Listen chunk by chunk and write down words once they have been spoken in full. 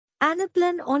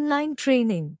Anaplan Online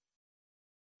Training.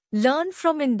 Learn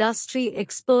from industry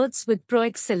experts with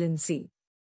ProExcellency.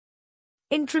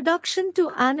 Introduction to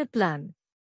Anaplan.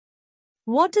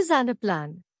 What is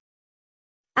Anaplan?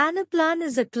 Anaplan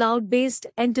is a cloud-based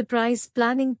enterprise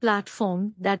planning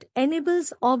platform that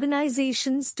enables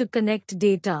organizations to connect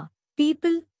data,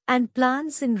 people, and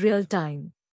plans in real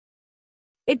time.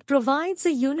 It provides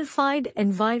a unified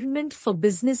environment for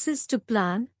businesses to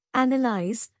plan,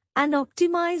 analyze, and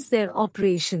optimize their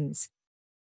operations.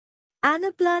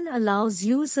 Anaplan allows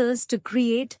users to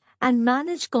create and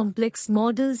manage complex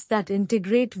models that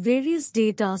integrate various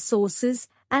data sources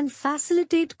and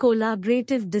facilitate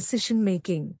collaborative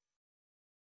decision-making.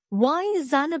 Why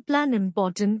is Anaplan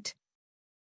important?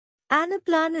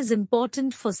 Anaplan is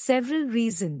important for several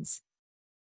reasons.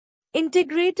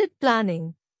 Integrated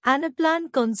planning.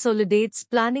 Anaplan consolidates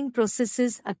planning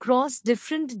processes across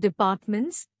different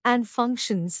departments and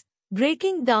functions,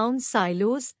 breaking down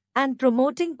silos and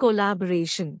promoting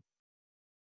collaboration.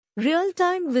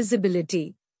 Real-time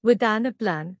visibility. With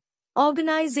Anaplan,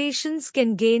 organizations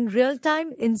can gain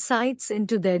real-time insights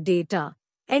into their data,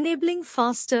 enabling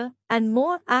faster and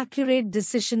more accurate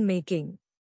decision-making.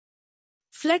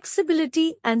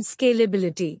 Flexibility and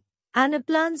scalability.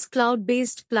 Anaplan's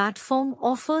cloud-based platform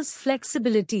offers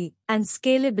flexibility and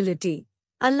scalability,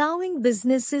 allowing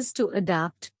businesses to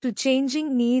adapt to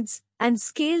changing needs and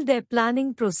scale their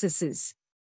planning processes.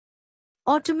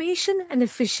 Automation and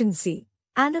efficiency.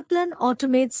 Anaplan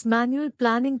automates manual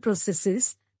planning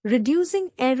processes,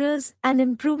 reducing errors and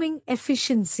improving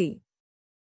efficiency.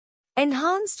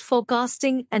 Enhanced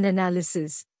forecasting and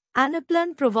analysis.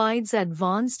 Anaplan provides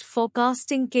advanced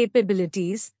forecasting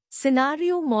capabilities,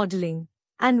 scenario modeling,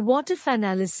 and what-if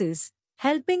analysis,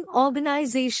 helping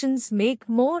organizations make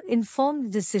more informed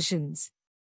decisions.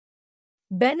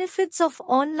 Benefits of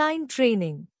online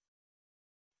training.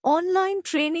 Online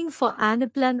training for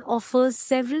Anaplan offers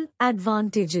several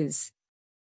advantages.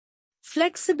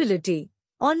 Flexibility.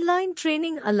 Online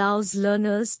training allows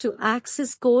learners to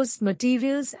access course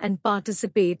materials and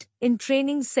participate in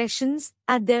training sessions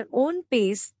at their own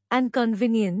pace and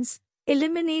convenience,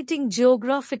 eliminating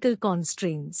geographical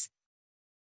constraints.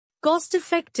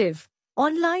 Cost-effective.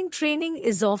 Online training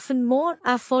is often more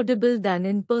affordable than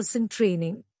in-person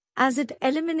training, as it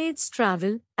eliminates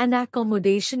travel and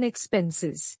accommodation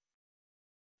expenses.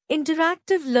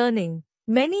 Interactive learning.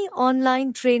 Many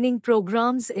online training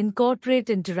programs incorporate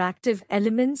interactive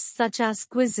elements such as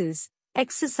quizzes,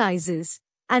 exercises,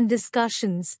 and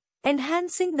discussions,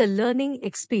 enhancing the learning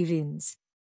experience.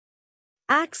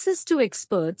 Access to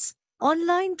experts.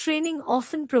 Online training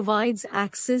often provides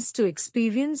access to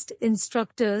experienced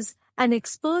instructors and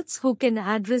experts who can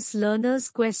address learners'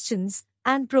 questions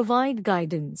and provide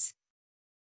guidance.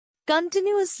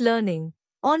 Continuous learning.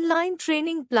 Online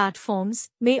training platforms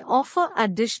may offer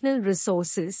additional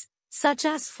resources, such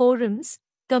as forums,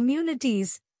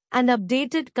 communities, and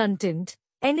updated content,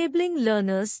 enabling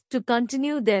learners to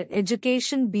continue their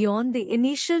education beyond the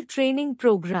initial training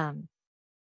program.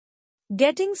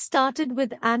 Getting started with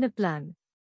Anaplan.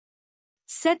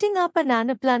 Setting up an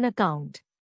Anaplan account.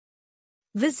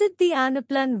 Visit the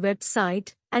Anaplan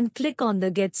website and click on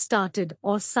the Get Started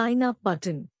or Sign Up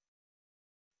button.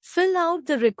 Fill out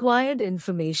the required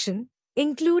information,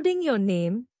 including your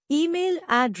name, email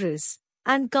address,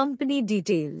 and company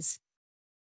details.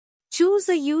 Choose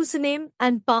a username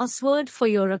and password for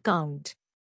your account.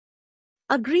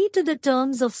 Agree to the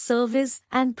terms of service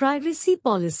and privacy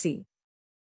policy.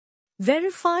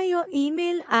 Verify your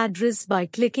email address by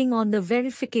clicking on the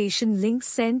verification link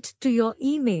sent to your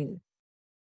email.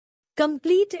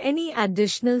 Complete any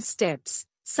additional steps,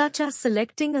 such as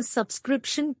selecting a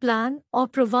subscription plan or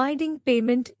providing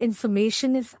payment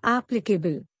information if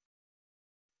applicable.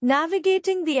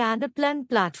 Navigating the Anaplan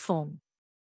platform.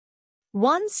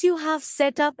 Once you have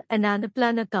set up an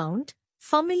Anaplan account,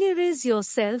 familiarize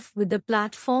yourself with the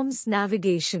platform's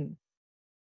navigation.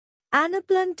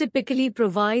 Anaplan typically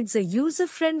provides a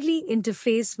user-friendly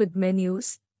interface with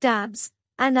menus, tabs,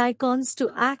 and icons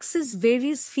to access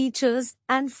various features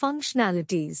and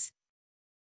functionalities.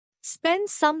 Spend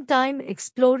some time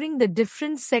exploring the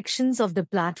different sections of the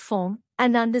platform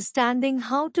and understanding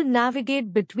how to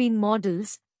navigate between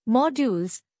models,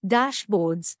 modules,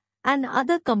 dashboards, and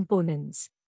other components.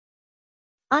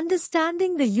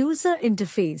 Understanding the user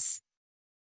interface.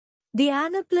 The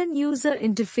Anaplan user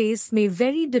interface may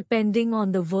vary depending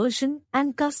on the version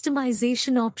and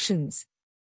customization options.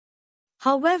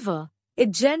 However,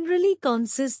 it generally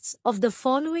consists of the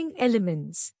following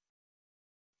elements.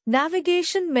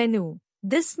 Navigation menu.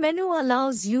 This menu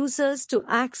allows users to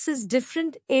access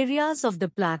different areas of the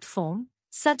platform,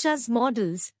 such as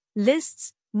models,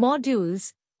 lists,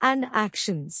 modules, and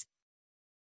actions.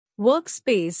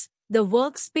 Workspace. The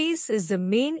workspace is the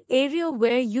main area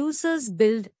where users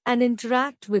build and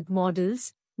interact with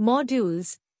models,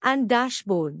 modules, and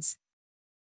dashboards.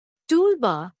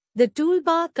 Toolbar. The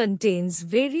toolbar contains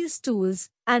various tools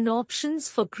and options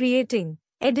for creating,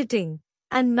 editing,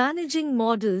 and managing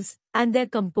models and their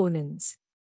components.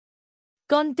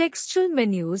 Contextual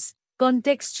menus.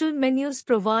 Contextual menus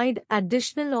provide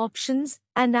additional options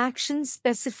and actions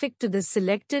specific to the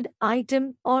selected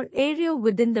item or area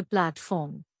within the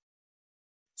platform.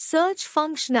 Search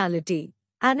functionality.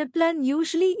 Anaplan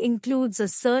usually includes a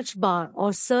search bar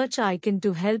or search icon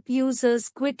to help users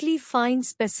quickly find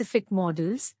specific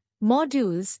models,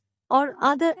 modules, or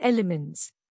other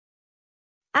elements.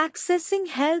 Accessing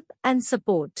help and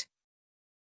support.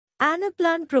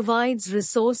 Anaplan provides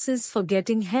resources for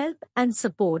getting help and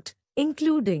support,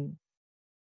 including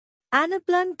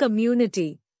Anaplan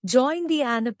Community. Join the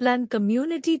Anaplan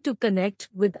community to connect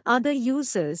with other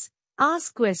users,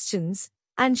 ask questions,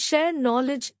 and share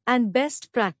knowledge and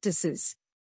best practices.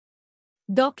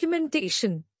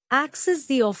 Documentation. Access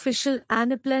the official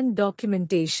Anaplan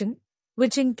documentation,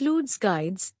 which includes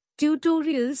guides,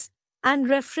 tutorials, and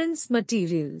reference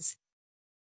materials.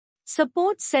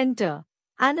 Support Center.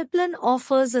 Anaplan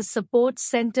offers a support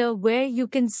center where you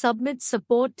can submit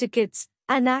support tickets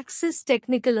and access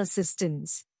technical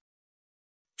assistance.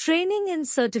 Training and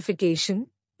certification.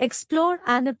 Explore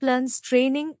Anaplan's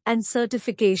training and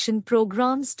certification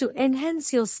programs to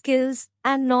enhance your skills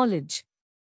and knowledge.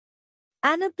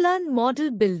 Anaplan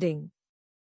Model Building.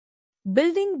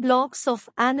 Building blocks of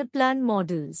Anaplan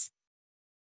models.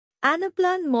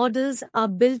 Anaplan models are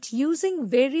built using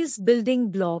various building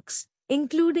blocks,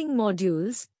 including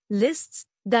modules, lists,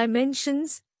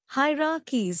 dimensions,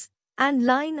 hierarchies, and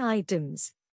line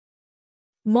items.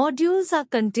 Modules are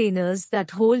containers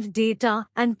that hold data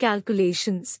and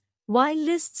calculations, while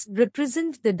lists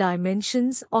represent the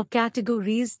dimensions or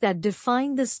categories that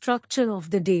define the structure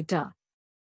of the data.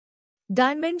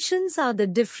 Dimensions are the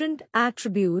different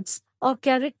attributes or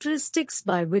characteristics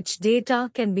by which data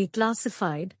can be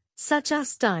classified, such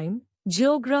as time,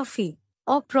 geography,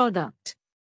 or product.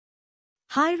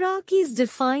 Hierarchies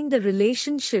define the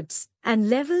relationships and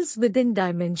levels within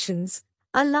dimensions,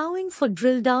 allowing for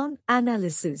drill-down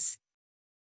analysis.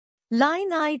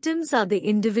 Line items are the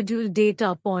individual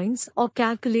data points or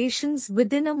calculations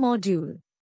within a module.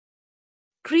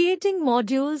 Creating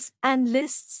modules and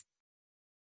lists.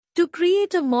 To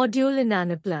create a module in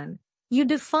Anaplan, you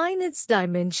define its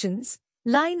dimensions,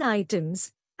 line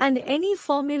items, and any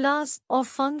formulas or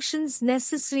functions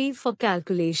necessary for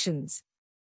calculations.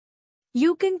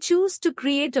 You can choose to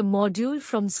create a module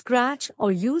from scratch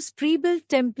or use pre-built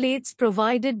templates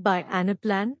provided by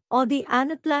Anaplan or the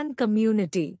Anaplan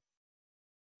community.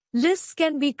 Lists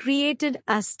can be created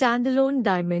as standalone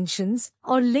dimensions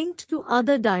or linked to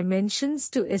other dimensions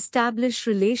to establish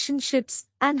relationships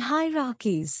and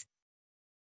hierarchies.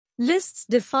 Lists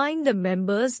define the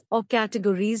members or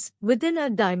categories within a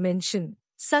dimension,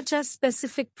 such as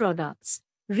specific products,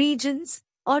 regions,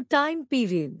 or time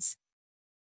periods.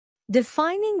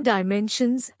 Defining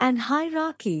dimensions and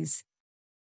hierarchies.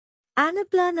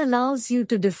 Anaplan allows you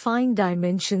to define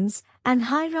dimensions and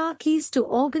hierarchies to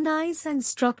organize and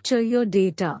structure your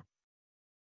data.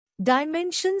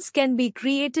 Dimensions can be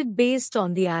created based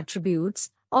on the attributes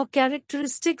or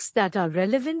characteristics that are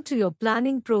relevant to your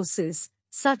planning process,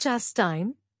 such as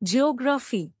time,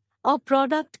 geography, or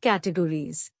product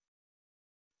categories.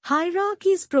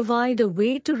 Hierarchies provide a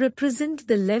way to represent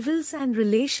the levels and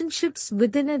relationships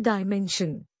within a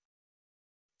dimension.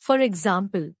 For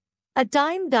example, a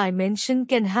time dimension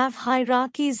can have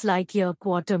hierarchies like year,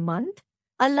 quarter, month,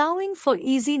 allowing for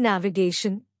easy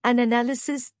navigation and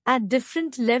analysis at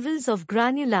different levels of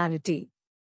granularity.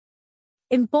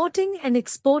 Importing and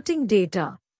exporting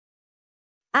data.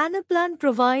 Anaplan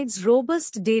provides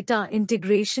robust data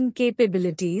integration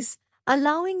capabilities,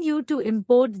 allowing you to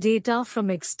import data from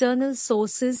external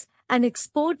sources and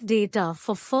export data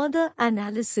for further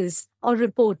analysis or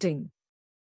reporting.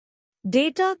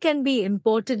 Data can be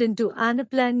imported into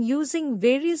Anaplan using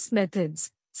various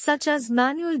methods, such as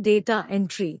manual data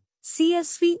entry,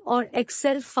 CSV or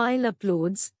Excel file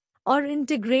uploads, or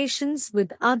integrations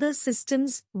with other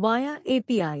systems via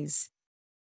APIs.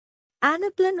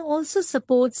 Anaplan also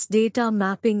supports data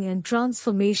mapping and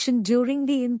transformation during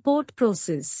the import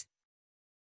process.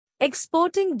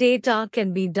 Exporting data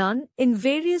can be done in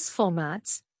various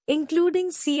formats, including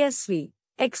CSV,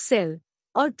 Excel,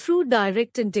 or through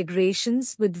direct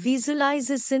integrations with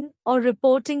visualization or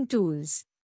reporting tools.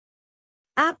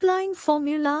 Applying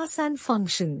formulas and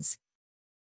functions.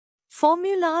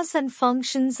 Formulas and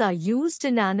functions are used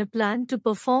in Anaplan to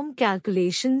perform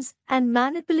calculations and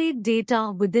manipulate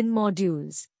data within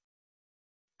modules.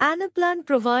 Anaplan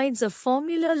provides a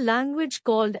formula language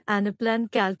called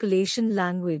Anaplan Calculation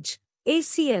Language,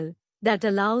 ACL, that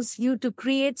allows you to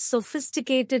create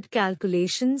sophisticated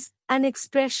calculations and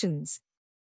expressions.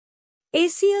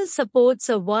 ACL supports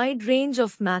a wide range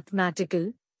of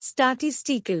mathematical,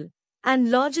 statistical,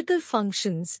 and logical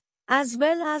functions, as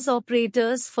well as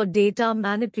operators for data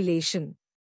manipulation.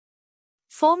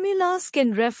 Formulas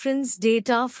can reference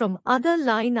data from other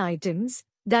line items,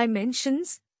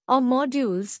 dimensions, or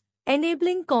modules,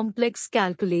 enabling complex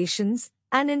calculations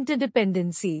and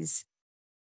interdependencies.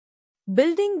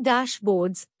 Building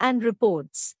dashboards and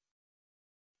reports.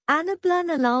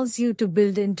 Anaplan allows you to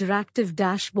build interactive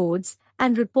dashboards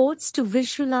and reports to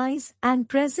visualize and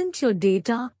present your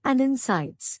data and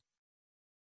insights.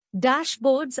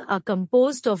 Dashboards are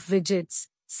composed of widgets,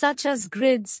 such as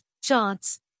grids,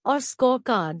 charts, or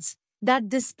scorecards, that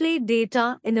display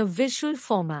data in a visual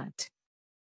format.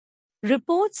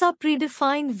 Reports are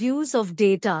predefined views of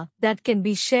data that can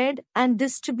be shared and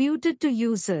distributed to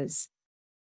users.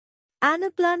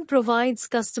 Anaplan provides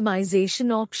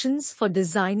customization options for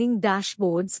designing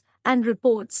dashboards and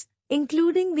reports,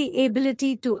 including the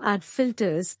ability to add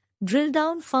filters,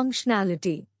 drill-down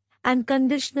functionality, and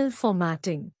conditional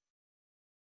formatting.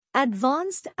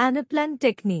 Advanced Anaplan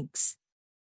techniques.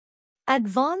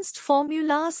 Advanced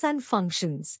formulas and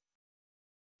functions.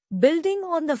 Building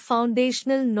on the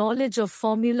foundational knowledge of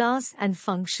formulas and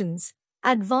functions,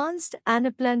 advanced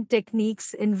Anaplan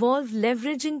techniques involve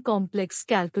leveraging complex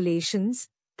calculations,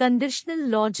 conditional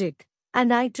logic,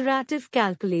 and iterative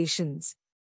calculations.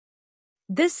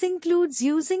 This includes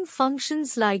using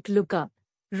functions like lookup,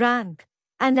 rank,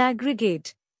 and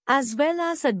aggregate, as well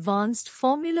as advanced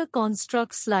formula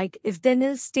constructs like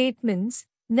if-then-else statements,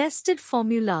 nested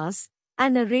formulas,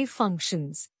 and array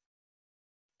functions.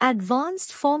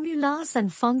 Advanced formulas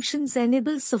and functions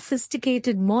enable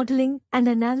sophisticated modeling and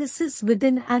analysis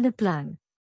within Anaplan.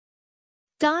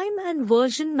 Time and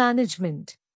version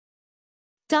management.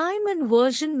 Time and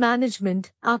version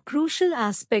management are crucial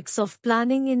aspects of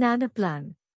planning in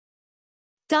Anaplan.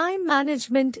 Time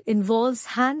management involves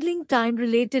handling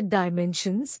time-related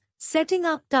dimensions, setting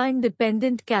up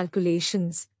time-dependent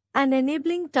calculations, and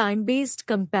enabling time-based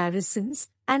comparisons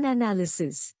and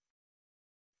analysis.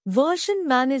 Version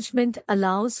management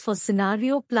allows for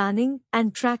scenario planning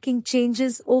and tracking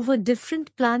changes over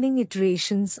different planning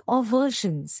iterations or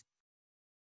versions.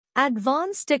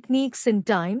 Advanced techniques in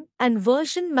time and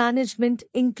version management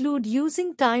include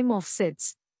using time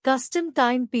offsets, custom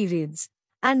time periods,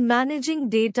 and managing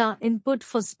data input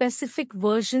for specific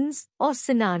versions or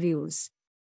scenarios.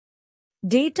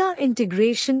 Data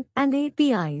integration and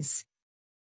APIs.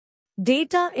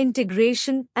 Data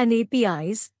integration and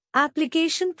APIs,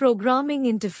 application programming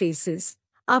interfaces,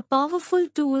 are powerful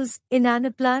tools in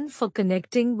Anaplan for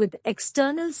connecting with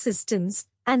external systems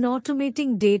and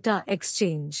automating data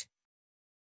exchange.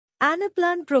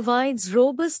 Anaplan provides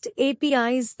robust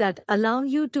APIs that allow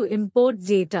you to import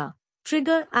data,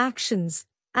 trigger actions,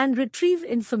 and retrieve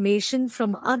information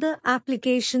from other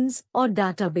applications or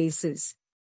databases.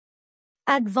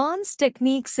 Advanced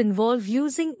techniques involve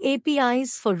using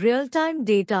APIs for real-time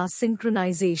data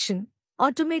synchronization,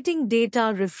 automating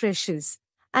data refreshes,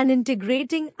 and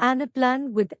integrating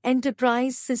Anaplan with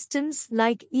enterprise systems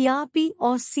like ERP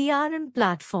or CRM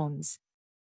platforms.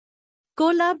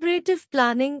 Collaborative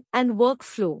planning and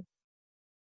workflow.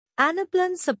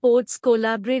 Anaplan supports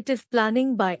collaborative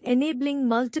planning by enabling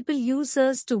multiple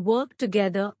users to work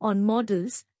together on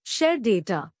models, share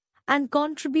data, and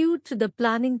contribute to the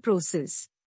planning process.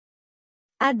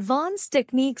 Advanced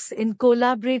techniques in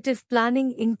collaborative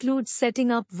planning include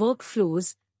setting up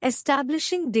workflows,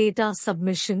 establishing data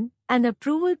submission and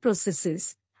approval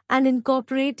processes, and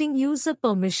incorporating user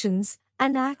permissions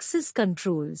and access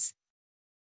controls.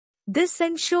 This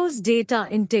ensures data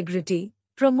integrity,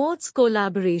 promotes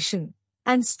collaboration,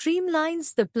 and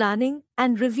streamlines the planning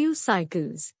and review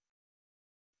cycles.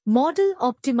 Model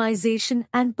optimization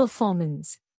and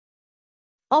performance.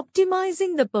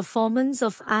 Optimizing the performance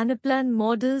of Anaplan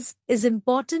models is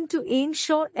important to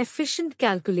ensure efficient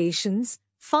calculations,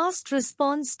 fast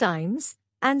response times,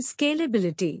 and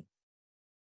scalability.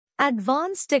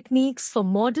 Advanced techniques for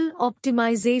model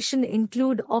optimization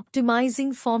include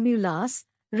optimizing formulas,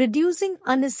 reducing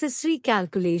unnecessary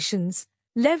calculations,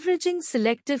 leveraging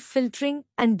selective filtering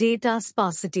and data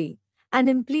sparsity, and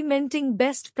implementing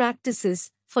best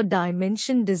practices for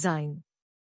dimension design.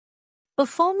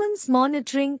 Performance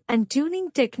monitoring and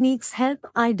tuning techniques help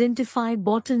identify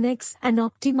bottlenecks and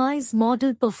optimize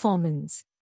model performance.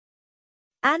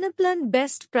 Anaplan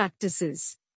best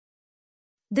practices.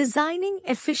 Designing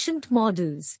efficient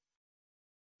models.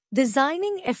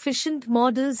 Designing efficient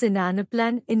models in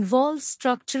Anaplan involves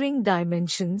structuring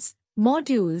dimensions,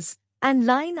 modules, and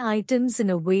line items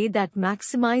in a way that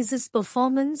maximizes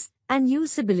performance and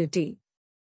usability.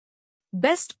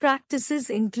 Best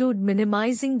practices include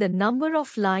minimizing the number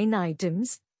of line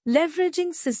items,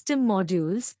 leveraging system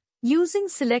modules, using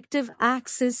selective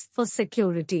access for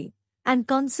security, and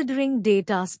considering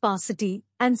data sparsity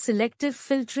and selective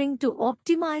filtering to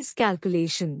optimize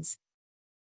calculations.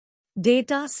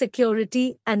 Data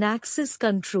security and access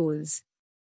controls.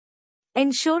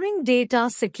 Ensuring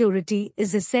data security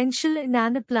is essential in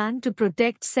Anaplan to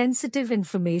protect sensitive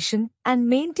information and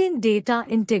maintain data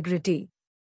integrity.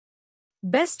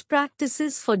 Best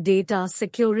practices for data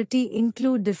security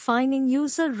include defining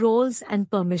user roles and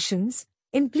permissions,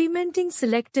 implementing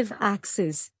selective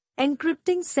access,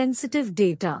 encrypting sensitive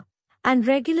data, and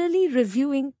regularly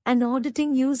reviewing and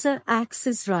auditing user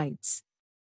access rights.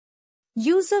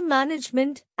 User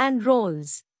management and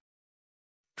roles.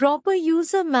 Proper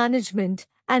user management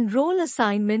and role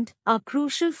assignment are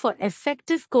crucial for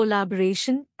effective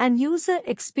collaboration and user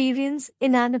experience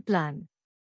in Anaplan.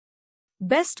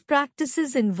 Best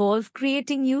practices involve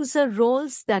creating user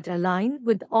roles that align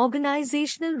with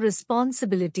organizational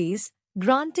responsibilities,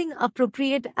 granting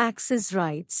appropriate access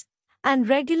rights, and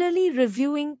regularly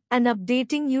reviewing and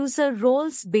updating user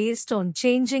roles based on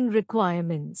changing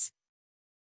requirements.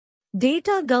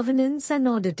 Data governance and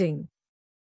auditing.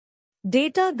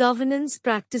 Data governance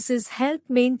practices help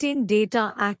maintain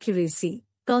data accuracy,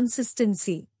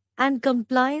 consistency, and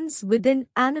compliance within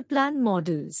Anaplan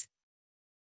models.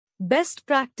 Best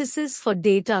practices for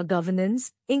data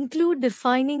governance include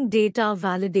defining data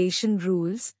validation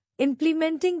rules,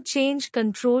 implementing change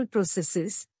control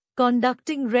processes,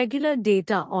 conducting regular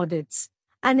data audits,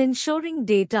 and ensuring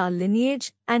data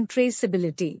lineage and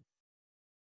traceability.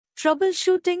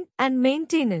 Troubleshooting and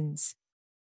maintenance.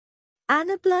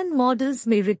 Anaplan models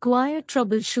may require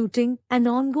troubleshooting and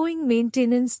ongoing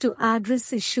maintenance to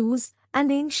address issues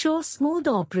and ensure smooth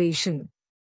operation.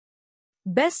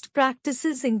 Best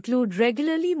practices include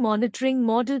regularly monitoring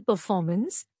model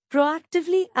performance,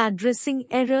 proactively addressing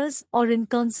errors or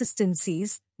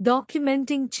inconsistencies,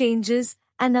 documenting changes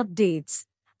and updates,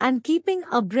 and keeping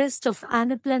abreast of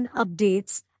Anaplan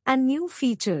updates and new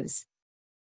features.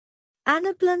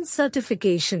 Anaplan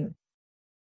certification.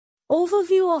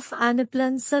 Overview of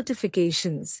Anaplan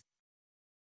certifications.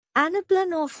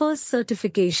 Anaplan offers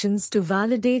certifications to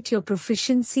validate your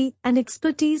proficiency and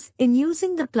expertise in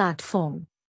using the platform.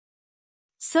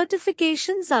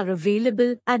 Certifications are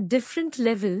available at different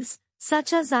levels,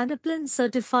 such as Anaplan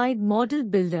Certified Model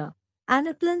Builder,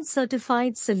 Anaplan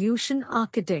Certified Solution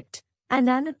Architect, and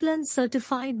Anaplan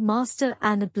Certified Master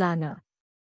Anaplaner.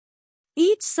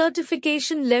 Each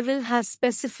certification level has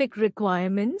specific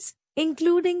requirements,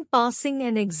 including passing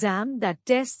an exam that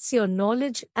tests your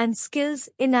knowledge and skills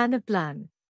in Anaplan.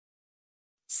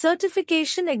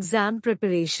 Certification exam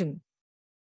preparation.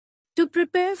 To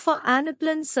prepare for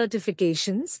Anaplan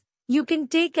certifications, you can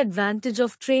take advantage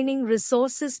of training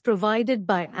resources provided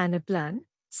by Anaplan,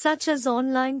 such as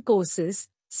online courses,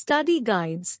 study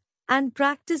guides, and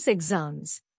practice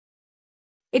exams.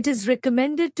 It is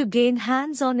recommended to gain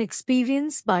hands-on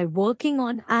experience by working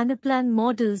on Anaplan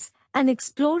models and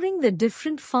exploring the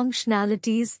different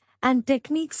functionalities and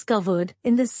techniques covered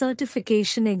in the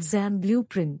certification exam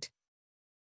blueprint.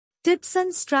 Tips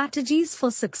and strategies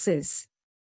for success.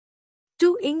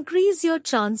 To increase your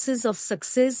chances of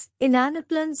success in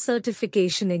Anaplan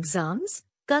certification exams,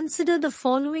 consider the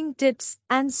following tips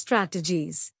and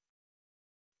strategies.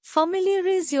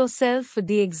 Familiarize yourself with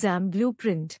the exam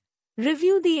blueprint.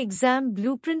 Review the exam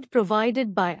blueprint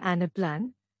provided by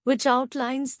Anaplan, which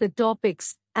outlines the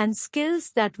topics and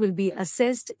skills that will be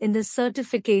assessed in the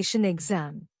certification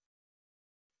exam.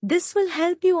 This will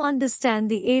help you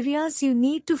understand the areas you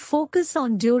need to focus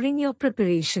on during your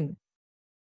preparation.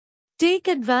 Take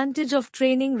advantage of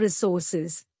training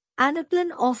resources. Anaplan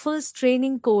offers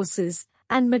training courses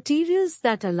and materials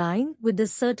that align with the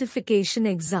certification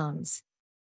exams.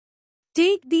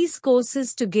 Take these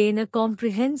courses to gain a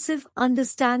comprehensive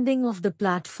understanding of the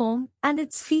platform and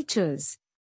its features.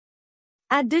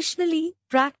 Additionally,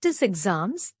 practice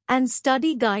exams and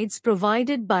study guides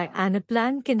provided by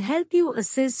Anaplan can help you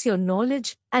assess your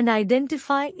knowledge and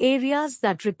identify areas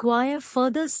that require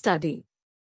further study.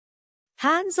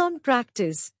 Hands-on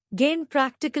practice. Gain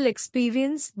practical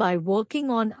experience by working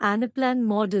on Anaplan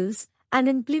models and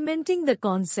implementing the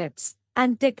concepts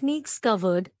and techniques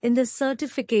covered in the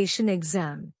certification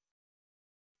exam.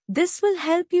 This will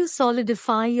help you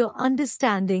solidify your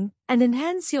understanding and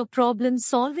enhance your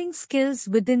problem-solving skills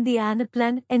within the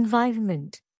Anaplan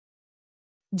environment.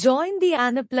 Join the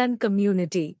Anaplan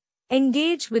community.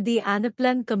 Engage with the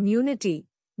Anaplan community,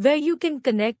 where you can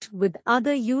connect with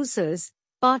other users,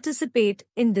 participate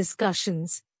in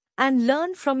discussions, and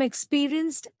learn from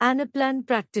experienced Anaplan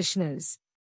practitioners.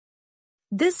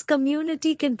 This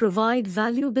community can provide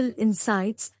valuable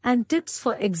insights and tips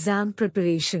for exam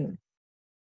preparation.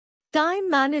 Time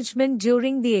management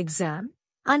during the exam.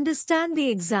 Understand the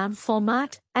exam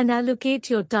format and allocate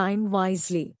your time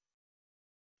wisely.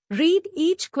 Read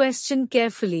each question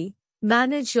carefully,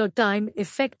 manage your time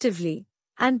effectively,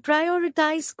 and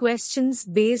prioritize questions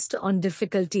based on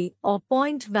difficulty or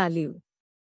point value.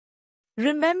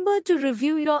 Remember to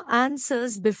review your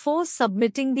answers before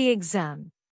submitting the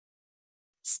exam.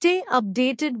 Stay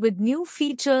updated with new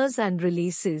features and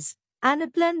releases.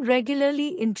 Anaplan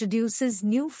regularly introduces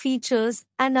new features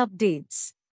and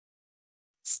updates.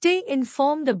 Stay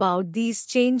informed about these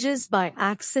changes by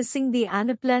accessing the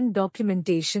Anaplan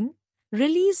documentation,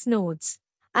 release notes,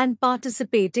 and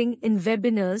participating in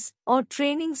webinars or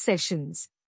training sessions.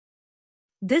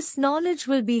 This knowledge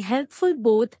will be helpful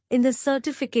both in the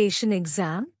certification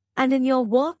exam and in your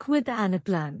work with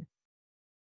Anaplan.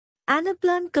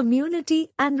 Anaplan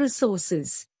community and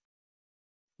resources.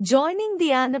 Joining the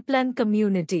Anaplan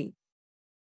community.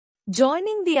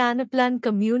 Joining the Anaplan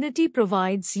community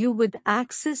provides you with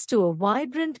access to a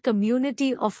vibrant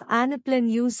community of Anaplan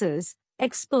users,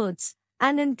 experts,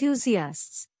 and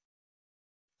enthusiasts.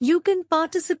 You can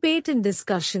participate in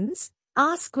discussions,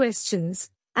 ask questions,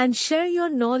 and share your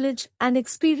knowledge and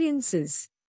experiences.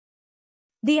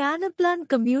 The Anaplan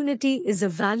community is a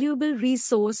valuable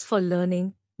resource for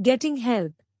learning, getting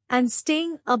help, and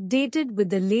staying updated with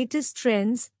the latest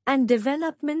trends and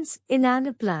developments in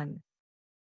Anaplan.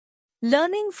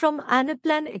 Learning from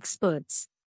Anaplan experts.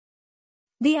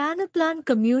 The Anaplan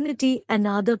community and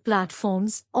other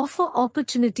platforms offer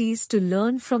opportunities to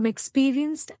learn from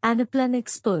experienced Anaplan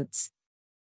experts.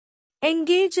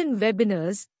 Engage in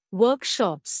webinars,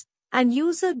 workshops, and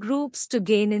user groups to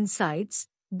gain insights,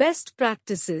 best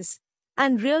practices,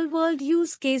 and real-world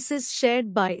use cases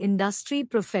shared by industry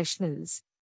professionals.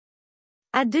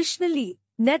 Additionally,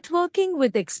 networking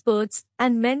with experts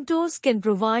and mentors can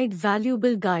provide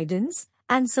valuable guidance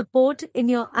and support in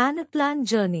your Anaplan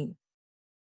journey.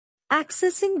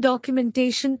 Accessing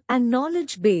documentation and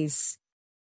knowledge base.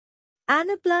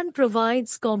 Anaplan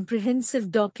provides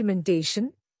comprehensive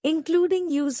documentation,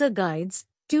 including user guides,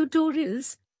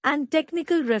 tutorials, and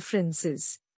technical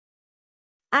references.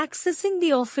 Accessing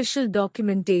the official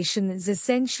documentation is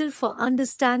essential for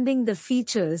understanding the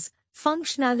features,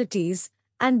 functionalities,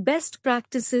 and best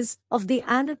practices of the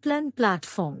Anaplan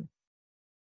platform.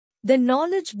 The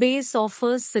knowledge base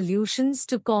offers solutions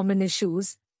to common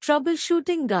issues,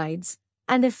 troubleshooting guides,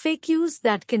 and FAQs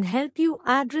that can help you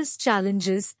address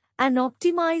challenges and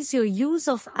optimize your use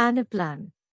of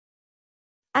Anaplan.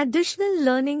 Additional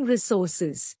learning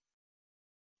resources.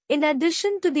 In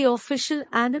addition to the official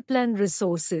Anaplan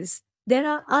resources, there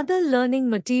are other learning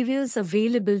materials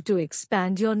available to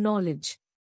expand your knowledge.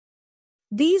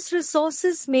 These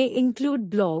resources may include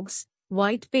blogs,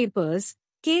 white papers,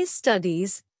 case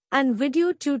studies, and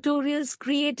video tutorials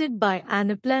created by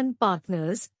Anaplan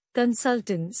partners,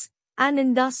 consultants, and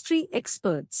industry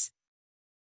experts.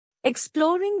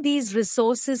 Exploring these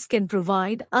resources can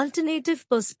provide alternative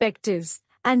perspectives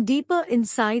and deeper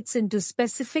insights into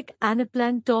specific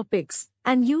Anaplan topics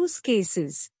and use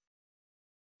cases.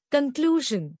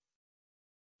 Conclusion.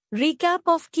 Recap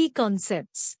of key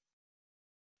concepts.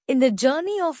 In the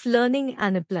journey of learning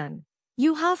Anaplan,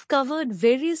 you have covered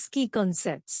various key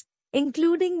concepts,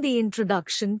 including the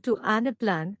introduction to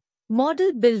Anaplan,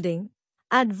 model building,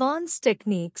 advanced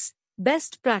techniques,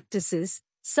 best practices,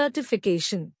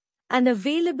 certification, and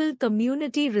available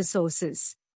community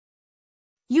resources.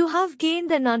 You have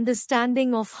gained an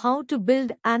understanding of how to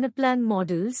build Anaplan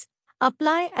models,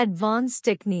 apply advanced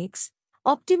techniques,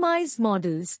 optimize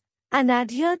models, and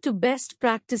adhere to best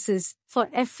practices for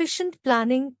efficient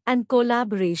planning and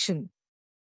collaboration.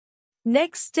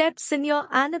 Next steps in your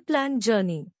Anaplan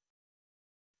journey.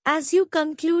 As you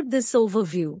conclude this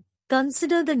overview,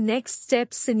 consider the next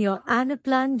steps in your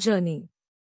Anaplan journey.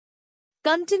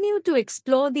 Continue to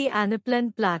explore the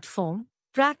Anaplan platform,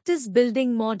 practice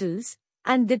building models,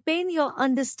 and deepen your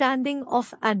understanding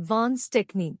of advanced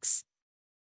techniques.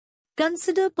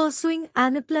 Consider pursuing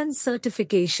Anaplan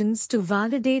certifications to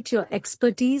validate your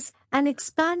expertise and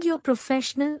expand your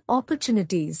professional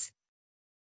opportunities.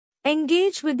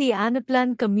 Engage with the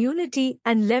Anaplan community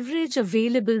and leverage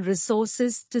available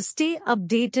resources to stay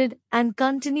updated and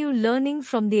continue learning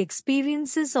from the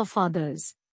experiences of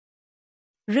others.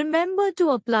 Remember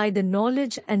to apply the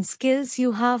knowledge and skills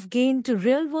you have gained to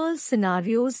real-world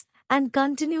scenarios and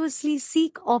continuously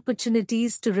seek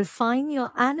opportunities to refine your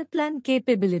Anaplan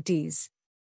capabilities.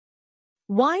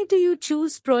 Why do you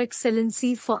choose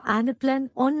ProExcellency for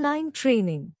Anaplan online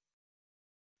training?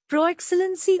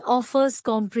 ProExcellency offers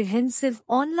comprehensive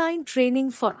online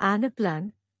training for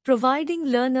Anaplan, providing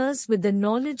learners with the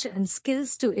knowledge and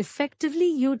skills to effectively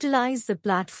utilize the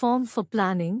platform for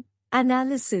planning,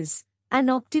 analysis, and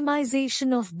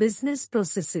optimization of business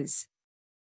processes.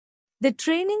 The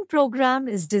training program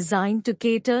is designed to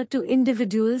cater to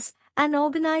individuals and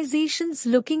organizations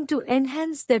looking to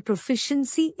enhance their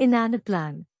proficiency in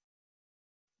Anaplan.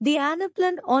 The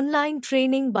Anaplan online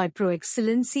training by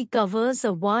ProExcellency covers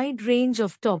a wide range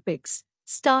of topics,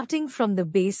 starting from the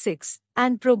basics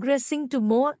and progressing to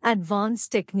more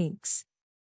advanced techniques.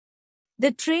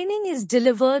 The training is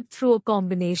delivered through a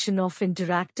combination of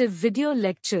interactive video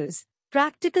lectures,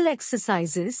 practical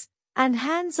exercises, and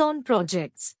hands-on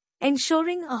projects,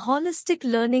 ensuring a holistic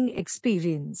learning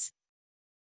experience.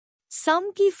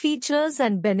 Some key features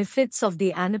and benefits of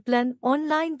the Anaplan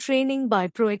online training by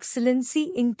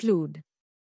ProExcellency include: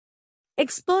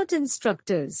 expert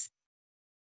instructors.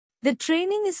 The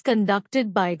training is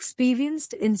conducted by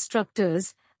experienced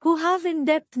instructors who have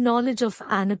in-depth knowledge of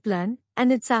Anaplan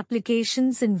and its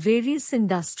applications in various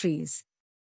industries.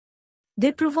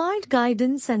 They provide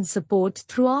guidance and support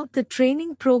throughout the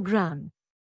training program.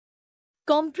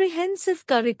 Comprehensive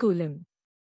curriculum.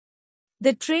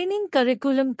 The training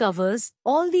curriculum covers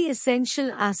all the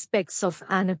essential aspects of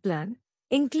Anaplan,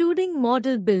 including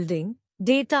model building,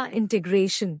 data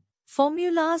integration,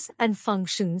 formulas and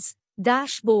functions,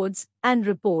 dashboards and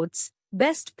reports,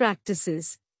 best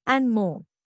practices, and more.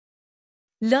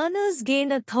 Learners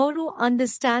gain a thorough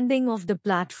understanding of the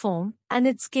platform and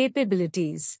its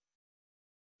capabilities.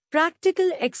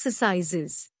 Practical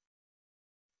exercises.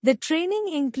 The training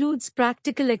includes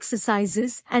practical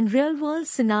exercises and real-world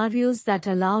scenarios that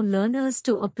allow learners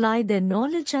to apply their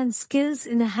knowledge and skills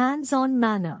in a hands-on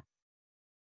manner.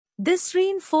 This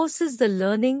reinforces the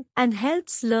learning and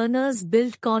helps learners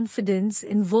build confidence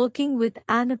in working with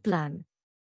Anaplan.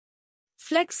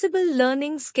 Flexible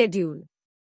learning schedule.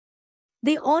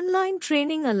 The online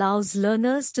training allows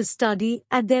learners to study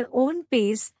at their own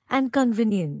pace and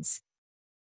convenience.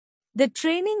 The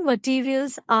training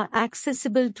materials are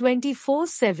accessible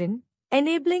 24/7,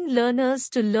 enabling learners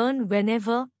to learn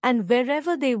whenever and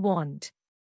wherever they want.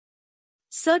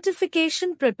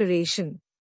 Certification preparation.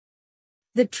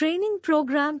 The training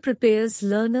program prepares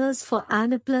learners for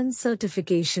Anaplan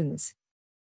certifications.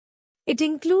 It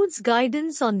includes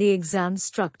guidance on the exam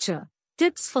structure,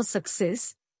 tips for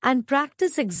success, and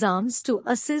practice exams to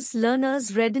assess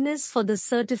learners' readiness for the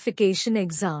certification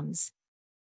exams.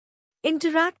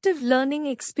 Interactive learning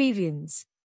experience.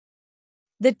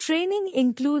 The training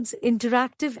includes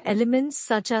interactive elements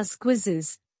such as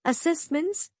quizzes,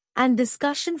 assessments, and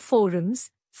discussion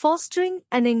forums, fostering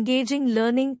an engaging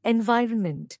learning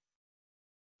environment.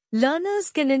 Learners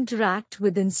can interact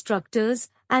with instructors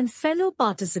and fellow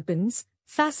participants,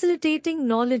 facilitating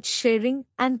knowledge sharing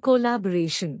and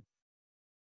collaboration.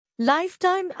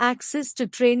 Lifetime access to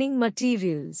training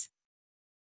materials.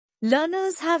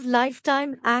 Learners have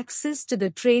lifetime access to the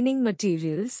training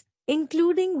materials,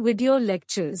 including video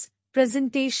lectures,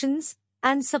 presentations,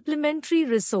 and supplementary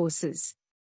resources.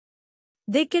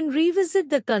 They can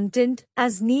revisit the content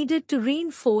as needed to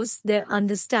reinforce their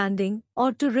understanding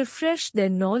or to refresh their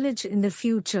knowledge in the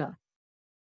future.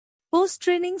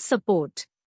 Post-training support.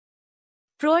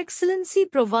 ProExcellency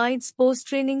provides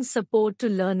post-training support to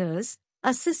learners,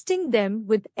 assisting them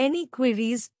with any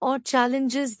queries or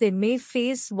challenges they may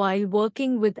face while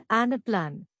working with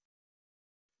Anaplan.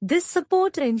 This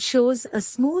support ensures a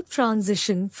smooth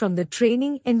transition from the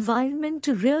training environment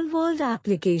to real-world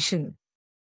application.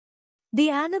 The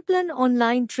Anaplan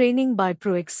online training by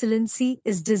ProExcellency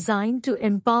is designed to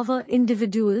empower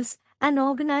individuals and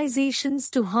organizations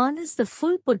to harness the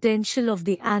full potential of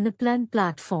the Anaplan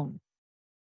platform.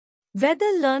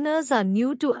 Whether learners are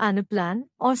new to Anaplan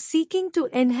or seeking to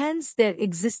enhance their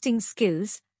existing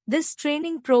skills, this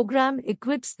training program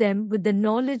equips them with the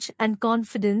knowledge and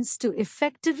confidence to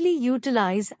effectively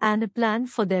utilize Anaplan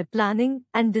for their planning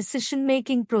and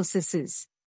decision-making processes.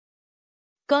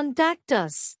 Contact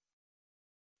us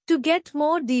to get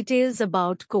more details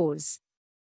about course.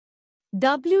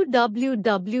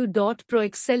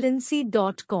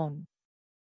 www.proexcellency.com.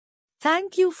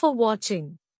 Thank you for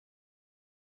watching.